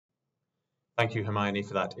Thank you, Hermione,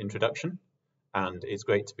 for that introduction. And it's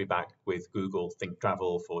great to be back with Google Think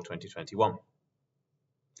Travel for 2021.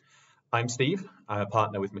 I'm Steve. I'm a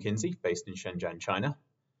partner with McKinsey based in Shenzhen, China.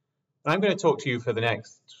 And I'm going to talk to you for the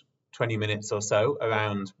next 20 minutes or so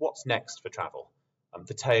around what's next for travel,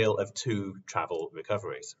 the tale of two travel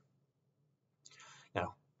recoveries.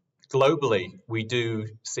 Now, globally, we do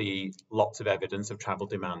see lots of evidence of travel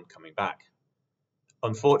demand coming back.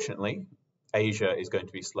 Unfortunately, Asia is going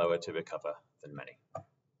to be slower to recover than many.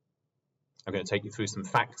 I'm going to take you through some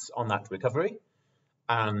facts on that recovery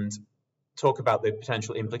and talk about the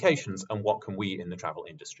potential implications and what can we in the travel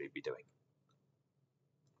industry be doing.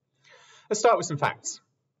 Let's start with some facts.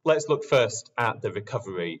 Let's look first at the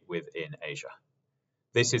recovery within Asia.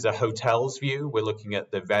 This is a hotels view. We're looking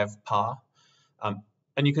at the RevPAR.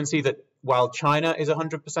 And you can see that while China is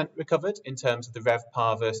 100% recovered in terms of the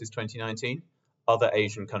RevPAR versus 2019, other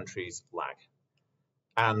Asian countries lag.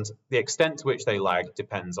 And the extent to which they lag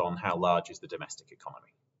depends on how large is the domestic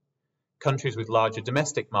economy. Countries with larger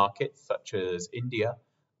domestic markets, such as India,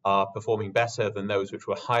 are performing better than those which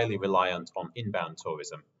were highly reliant on inbound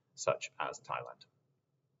tourism, such as Thailand.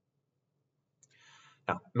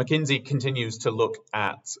 Now, McKinsey continues to look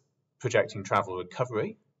at projecting travel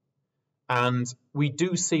recovery, and we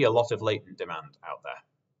do see a lot of latent demand out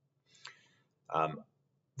there.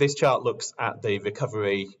 This chart looks at the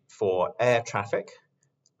recovery for air traffic,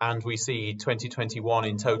 and we see 2021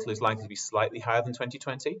 in total is likely to be slightly higher than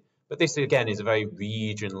 2020, but this again is a very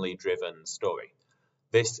regionally driven story.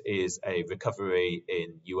 This is a recovery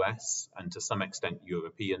in US and to some extent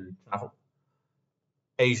European travel.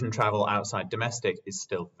 Asian travel outside domestic is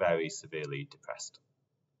still very severely depressed.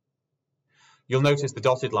 You'll notice the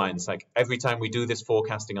dotted lines, like every time we do this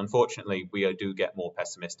forecasting, unfortunately, we do get more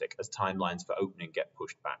pessimistic as timelines for opening get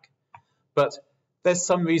pushed back. But there's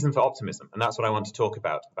some reason for optimism, and that's what I want to talk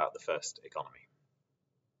about the first economy.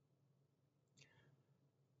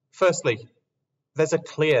 Firstly, there's a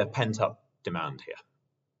clear pent-up demand here.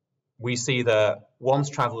 We see that once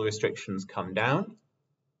travel restrictions come down,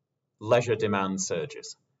 leisure demand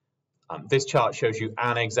surges. This chart shows you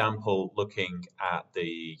an example looking at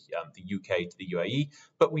the UK to the UAE,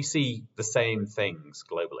 but we see the same things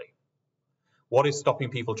globally. What is stopping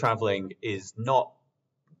people traveling is not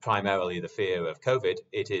primarily the fear of COVID,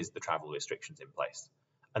 it is the travel restrictions in place.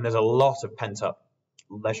 And there's a lot of pent-up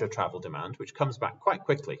leisure travel demand, which comes back quite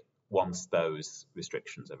quickly once those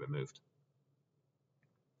restrictions are removed.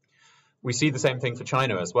 We see the same thing for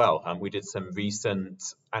China as well. We did some recent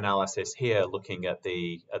analysis here looking at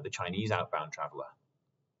the Chinese outbound traveler.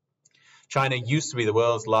 China used to be the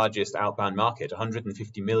world's largest outbound market.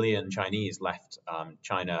 150 million Chinese left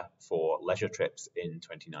China for leisure trips in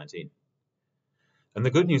 2019. And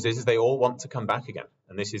the good news is they all want to come back again.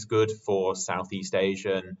 And this is good for Southeast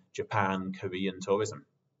Asian, Japan, Korean tourism.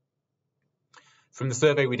 From the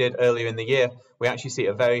survey we did earlier in the year, we actually see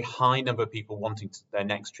a very high number of people wanting their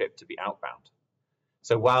next trip to be outbound.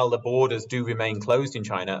 So while the borders do remain closed in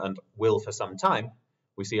China and will for some time,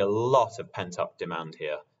 we see a lot of pent-up demand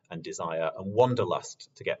here and desire and wanderlust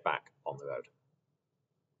to get back on the road.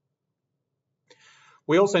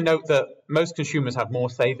 We also note that most consumers have more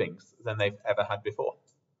savings than they've ever had before.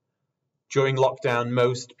 During lockdown,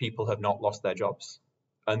 most people have not lost their jobs,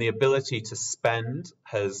 and the ability to spend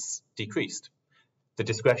has decreased. The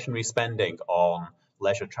discretionary spending on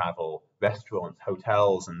leisure travel, restaurants,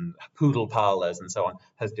 hotels, and poodle parlors, and so on,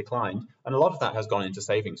 has declined, and a lot of that has gone into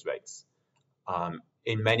savings rates.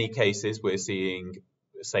 In many cases, we're seeing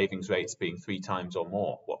savings rates being 3 times or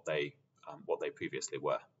more what they previously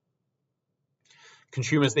were.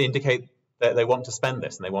 Consumers, they indicate that they want to spend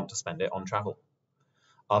this and they want to spend it on travel.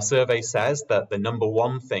 Our survey says that the number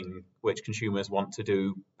one thing which consumers want to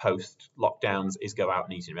do post lockdowns is go out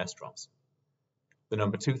and eat in restaurants. The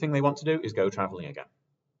number 2 thing they want to do is go traveling again.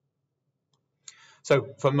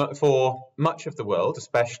 So for much of the world,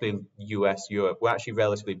 especially US, Europe, we're actually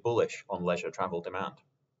relatively bullish on leisure travel demand.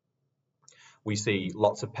 We see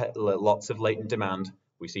lots of latent demand.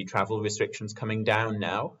 We see travel restrictions coming down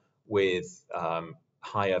now with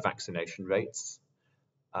higher vaccination rates.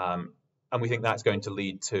 And we think that's going to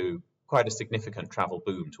lead to quite a significant travel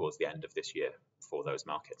boom towards the end of this year for those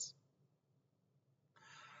markets.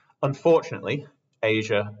 Unfortunately,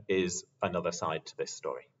 Asia is another side to this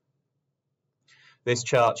story. This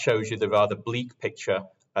chart shows you the rather bleak picture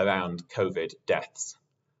around COVID deaths.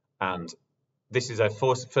 And this is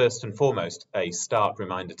first and foremost a stark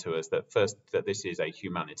reminder to us that this is a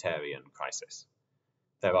humanitarian crisis.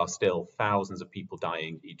 There are still thousands of people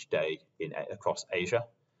dying each day across Asia.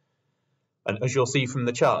 And as you'll see from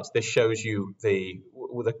the charts, this shows you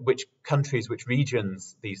which countries, which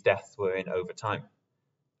regions these deaths were in over time.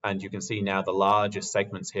 And you can see now the largest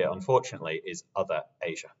segments here, unfortunately, is other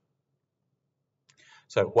Asia.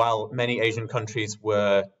 So while many Asian countries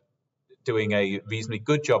were doing a reasonably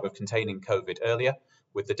good job of containing COVID earlier,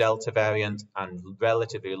 with the Delta variant and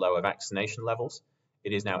relatively lower vaccination levels,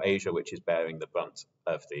 it is now Asia which is bearing the brunt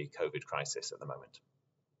of the COVID crisis at the moment.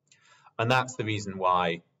 And that's the reason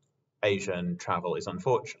why Asian travel is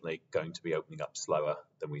unfortunately going to be opening up slower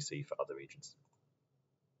than we see for other regions.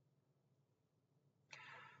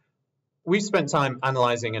 We've spent time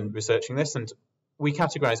analysing and researching this, and we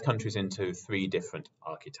categorise countries into 3 different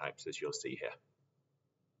archetypes, as you'll see here.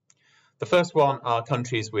 The first one are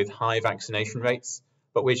countries with high vaccination rates,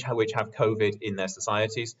 but which have COVID in their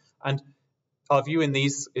societies. And our view in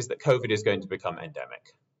these is that COVID is going to become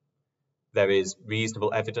endemic. There is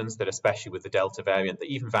reasonable evidence that, especially with the Delta variant, that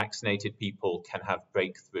even vaccinated people can have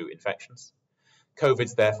breakthrough infections.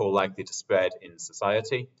 COVID's therefore likely to spread in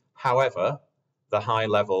society. However, the high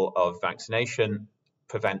level of vaccination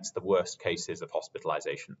prevents the worst cases of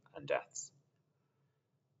hospitalization and deaths.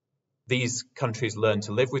 These countries learn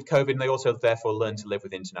to live with COVID, and they also therefore learn to live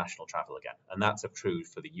with international travel again. And that's true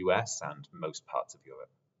for the US and most parts of Europe.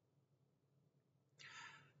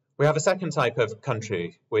 We have a second type of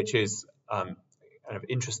country, which is kind of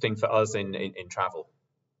interesting for us in travel,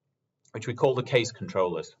 which we call the case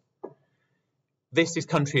controllers. This is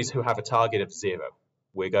countries who have a target of 0.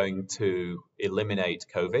 We're going to eliminate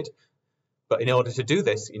COVID, but in order to do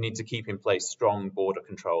this, you need to keep in place strong border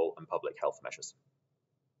control and public health measures.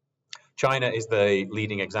 China is the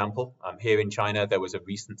leading example. Here in China, there was a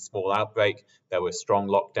recent small outbreak. There were strong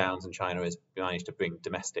lockdowns, and China has managed to bring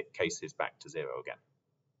domestic cases back to 0 again.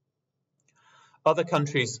 Other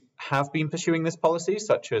countries have been pursuing this policy,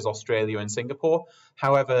 such as Australia and Singapore.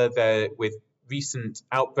 However, with recent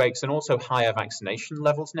outbreaks and also higher vaccination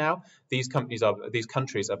levels now, these countries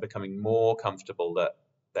are becoming more comfortable that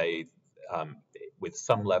they, with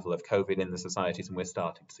some level of COVID in the societies, and we're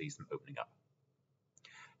starting to see some opening up.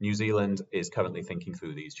 New Zealand is currently thinking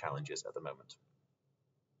through these challenges at the moment.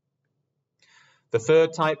 The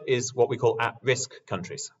third type is what we call at-risk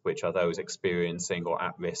countries, which are those experiencing or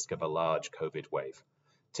at risk of a large COVID wave.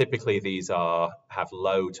 Typically, these have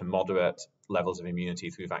low to moderate levels of immunity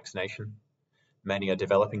through vaccination. Many are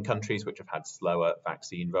developing countries which have had slower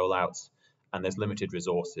vaccine rollouts, and there's limited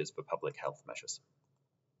resources for public health measures.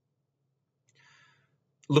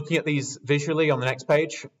 Looking at these visually on the next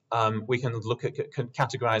page, we can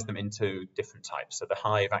categorize them into different types. So the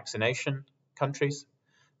high vaccination countries,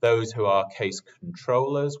 those who are case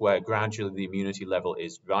controllers, where gradually the immunity level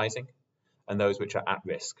is rising, and those which are at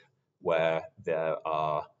risk, where there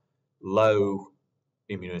are low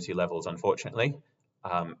immunity levels, unfortunately,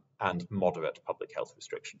 and moderate public health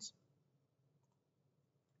restrictions.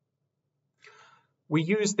 We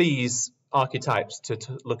use these archetypes to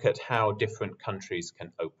look at how different countries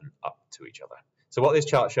can open up to each other. So what this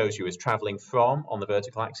chart shows you is traveling from on the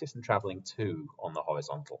vertical axis and traveling to on the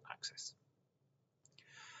horizontal axis.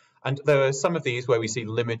 And there are some of these where we see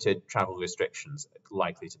limited travel restrictions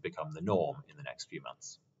likely to become the norm in the next few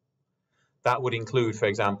months. That would include, for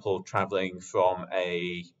example, traveling from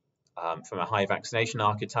a high vaccination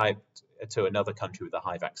archetype to another country with a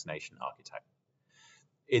high vaccination archetype.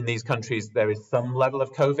 In these countries, there is some level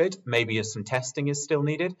of COVID, maybe some testing is still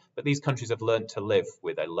needed, but these countries have learned to live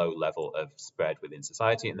with a low level of spread within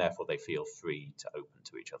society, and therefore they feel free to open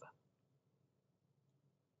to each other.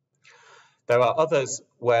 There are others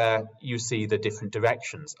where you see the different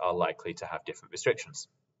directions are likely to have different restrictions.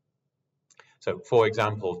 So, for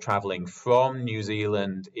example, traveling from New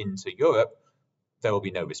Zealand into Europe, there will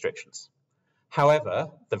be no restrictions. However,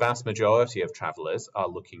 the vast majority of travelers are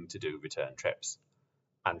looking to do return trips.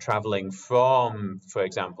 And traveling from, for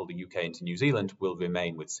example, the UK into New Zealand will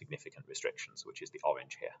remain with significant restrictions, which is the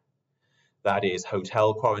orange here. That is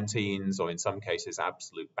hotel quarantines, or in some cases,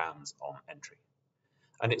 absolute bans on entry.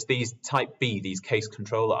 And it's these type B, these case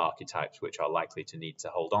controller archetypes, which are likely to need to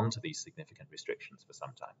hold on to these significant restrictions for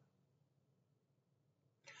some time.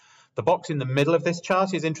 The box in the middle of this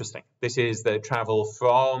chart is interesting. This is the travel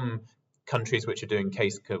from countries which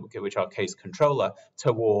are case controller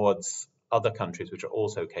towards other countries which are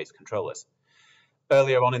also case controllers.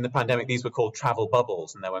 Earlier on in the pandemic, these were called travel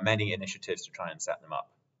bubbles, and there were many initiatives to try and set them up.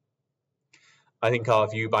 I think our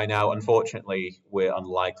view by now, unfortunately, we're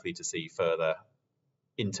unlikely to see further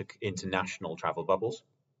international travel bubbles.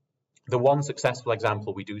 The one successful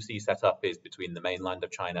example we do see set up is between the mainland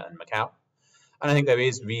of China and Macau. And I think there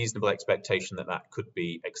is reasonable expectation that that could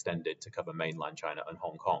be extended to cover mainland China and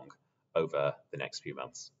Hong Kong over the next few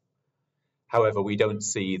months. However, we don't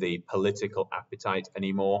see the political appetite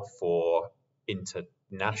anymore for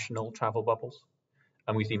international travel bubbles,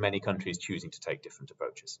 and we see many countries choosing to take different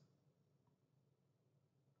approaches.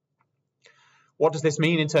 What does this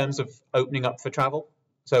mean in terms of opening up for travel?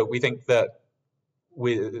 So we think that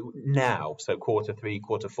now, so Q3,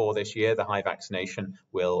 Q4 this year, the high vaccination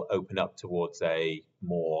will open up towards a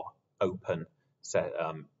more open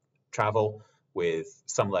travel with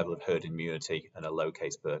some level of herd immunity and a low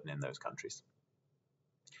case burden in those countries.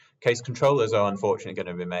 Case controllers are unfortunately going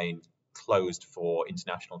to remain closed for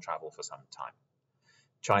international travel for some time.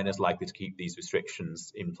 China's likely to keep these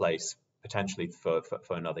restrictions in place potentially for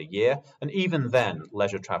another year, and even then,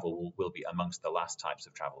 leisure travel will be amongst the last types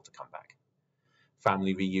of travel to come back.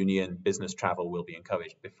 Family reunion, business travel will be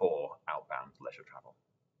encouraged before outbound leisure travel.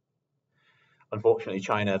 Unfortunately,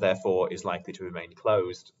 China, therefore, is likely to remain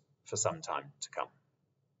closed for some time to come.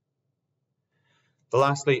 But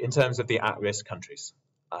lastly, in terms of the at-risk countries,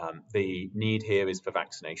 the need here is for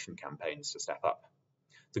vaccination campaigns to step up.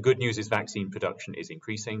 The good news is vaccine production is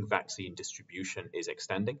increasing, vaccine distribution is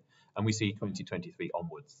extending, and we see 2023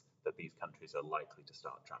 onwards that these countries are likely to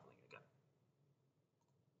start traveling again.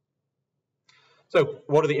 So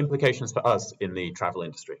what are the implications for us in the travel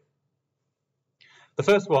industry? The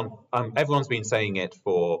first one, everyone's been saying it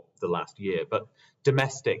for the last year, but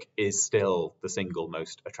domestic is still the single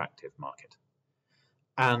most attractive market.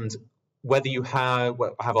 And whether you have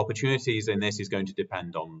opportunities in this is going to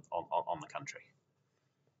depend on the country.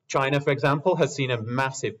 China, for example, has seen a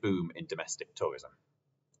massive boom in domestic tourism.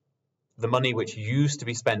 The money which used to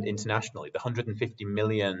be spent internationally, the 150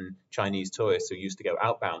 million Chinese tourists who used to go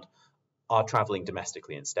outbound, are traveling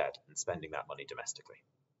domestically instead and spending that money domestically.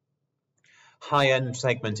 High-end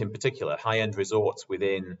segment in particular, high-end resorts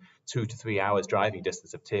within 2 to 3 hours driving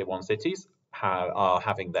distance of tier 1 cities are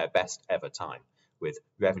having their best ever time, with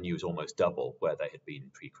revenues almost double where they had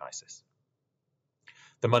been pre-crisis.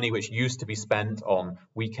 The money which used to be spent on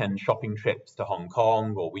weekend shopping trips to Hong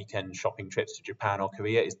Kong or weekend shopping trips to Japan or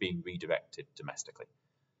Korea is being redirected domestically.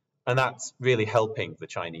 And that's really helping the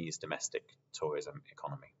Chinese domestic tourism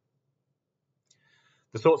economy.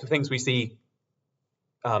 The sorts of things we see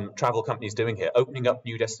travel companies doing here, opening up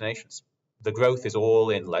new destinations. The growth is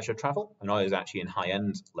all in leisure travel, and not is actually in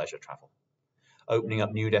high-end leisure travel. Opening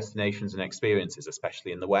up new destinations and experiences,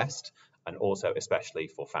 especially in the West, and also especially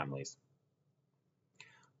for families.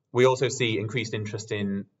 We also see increased interest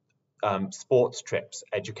in sports trips,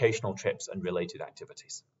 educational trips, and related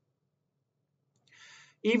activities.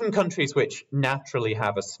 Even countries which naturally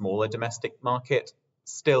have a smaller domestic market,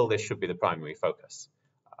 still this should be the primary focus.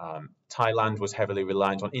 Thailand was heavily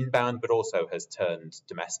reliant on inbound, but also has turned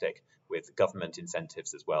domestic with government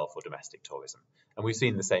incentives as well for domestic tourism. And we've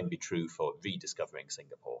seen the same be true for rediscovering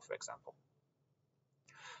Singapore, for example.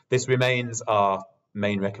 This remains our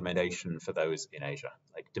main recommendation for those in Asia.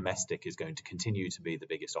 Like, domestic is going to continue to be the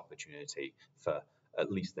biggest opportunity for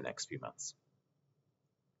at least the next few months.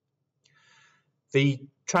 The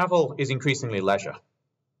travel is increasingly leisure.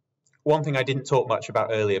 One thing I didn't talk much about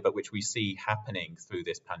earlier, but which we see happening through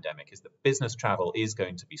this pandemic, is that business travel is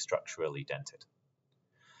going to be structurally dented.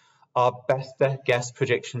 Our best guess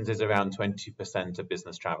predictions is around 20% of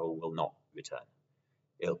business travel will not return.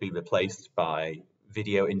 It'll be replaced by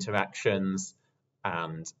video interactions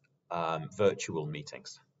and virtual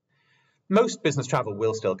meetings. Most business travel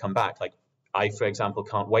will still come back. Like, I, for example,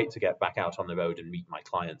 can't wait to get back out on the road and meet my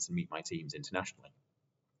clients and meet my teams internationally.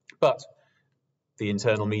 But the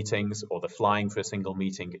internal meetings or the flying for a single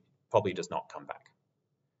meeting probably does not come back.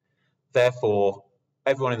 Therefore,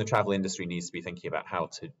 everyone in the travel industry needs to be thinking about how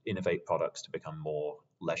to innovate products to become more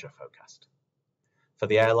leisure focused. For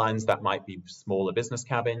the airlines, that might be smaller business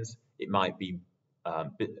cabins. It might be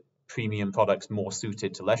premium products more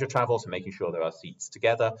suited to leisure travel, so making sure there are seats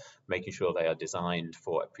together, making sure they are designed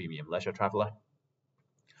for a premium leisure traveler.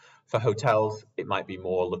 For hotels, it might be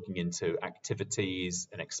more looking into activities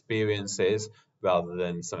and experiences rather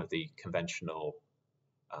than some of the conventional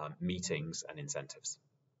meetings and incentives.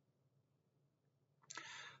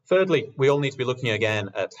 Thirdly, we all need to be looking again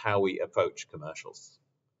at how we approach commercials.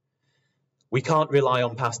 We can't rely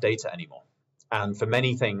on past data anymore. And for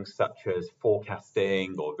many things such as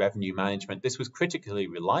forecasting or revenue management, this was critically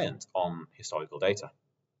reliant on historical data.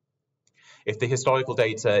 If the historical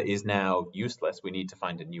data is now useless, we need to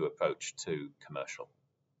find a new approach to commercial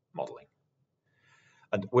modeling.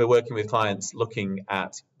 And we're working with clients looking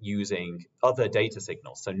at using other data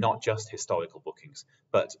signals, so not just historical bookings,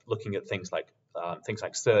 but looking at things like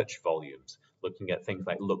search volumes, looking at things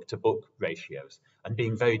like look-to-book ratios, and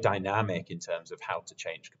being very dynamic in terms of how to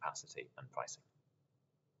change capacity and pricing.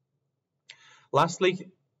 Lastly,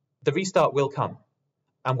 the restart will come.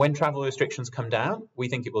 And when travel restrictions come down, we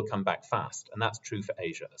think it will come back fast. And that's true for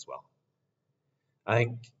Asia as well. I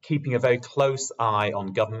think keeping a very close eye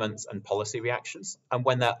on governments and policy reactions. And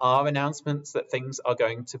when there are announcements that things are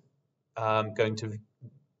going to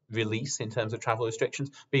release in terms of travel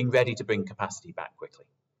restrictions, being ready to bring capacity back quickly.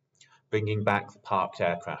 Bringing back the parked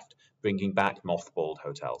aircraft, bringing back mothballed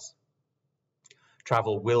hotels.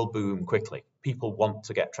 Travel will boom quickly. People want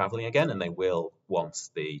to get traveling again, and they will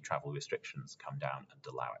once the travel restrictions come down and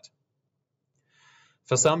allow it.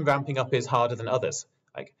 For some, ramping up is harder than others.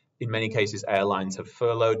 Like in many cases, airlines have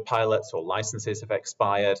furloughed pilots or licenses have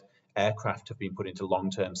expired. Aircraft have been put into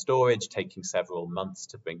long-term storage, taking several months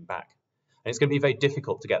to bring back. And it's going to be very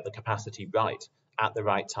difficult to get the capacity right at the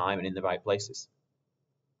right time and in the right places.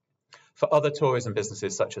 For other tourism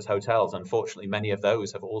businesses, such as hotels, unfortunately, many of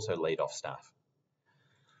those have also laid off staff.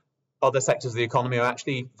 Other sectors of the economy are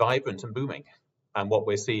actually vibrant and booming. And what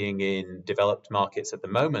we're seeing in developed markets at the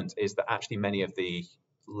moment is that actually many of the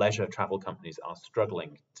leisure travel companies are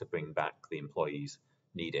struggling to bring back the employees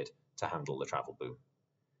needed to handle the travel boom.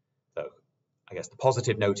 So I guess the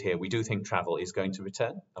positive note here, we do think travel is going to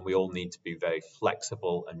return, and we all need to be very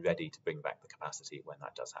flexible and ready to bring back the capacity when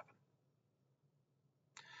that does happen.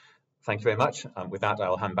 Thank you very much. With that,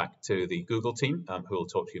 I'll hand back to the Google team, who will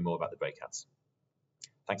talk to you more about the breakouts.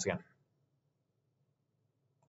 Thanks again.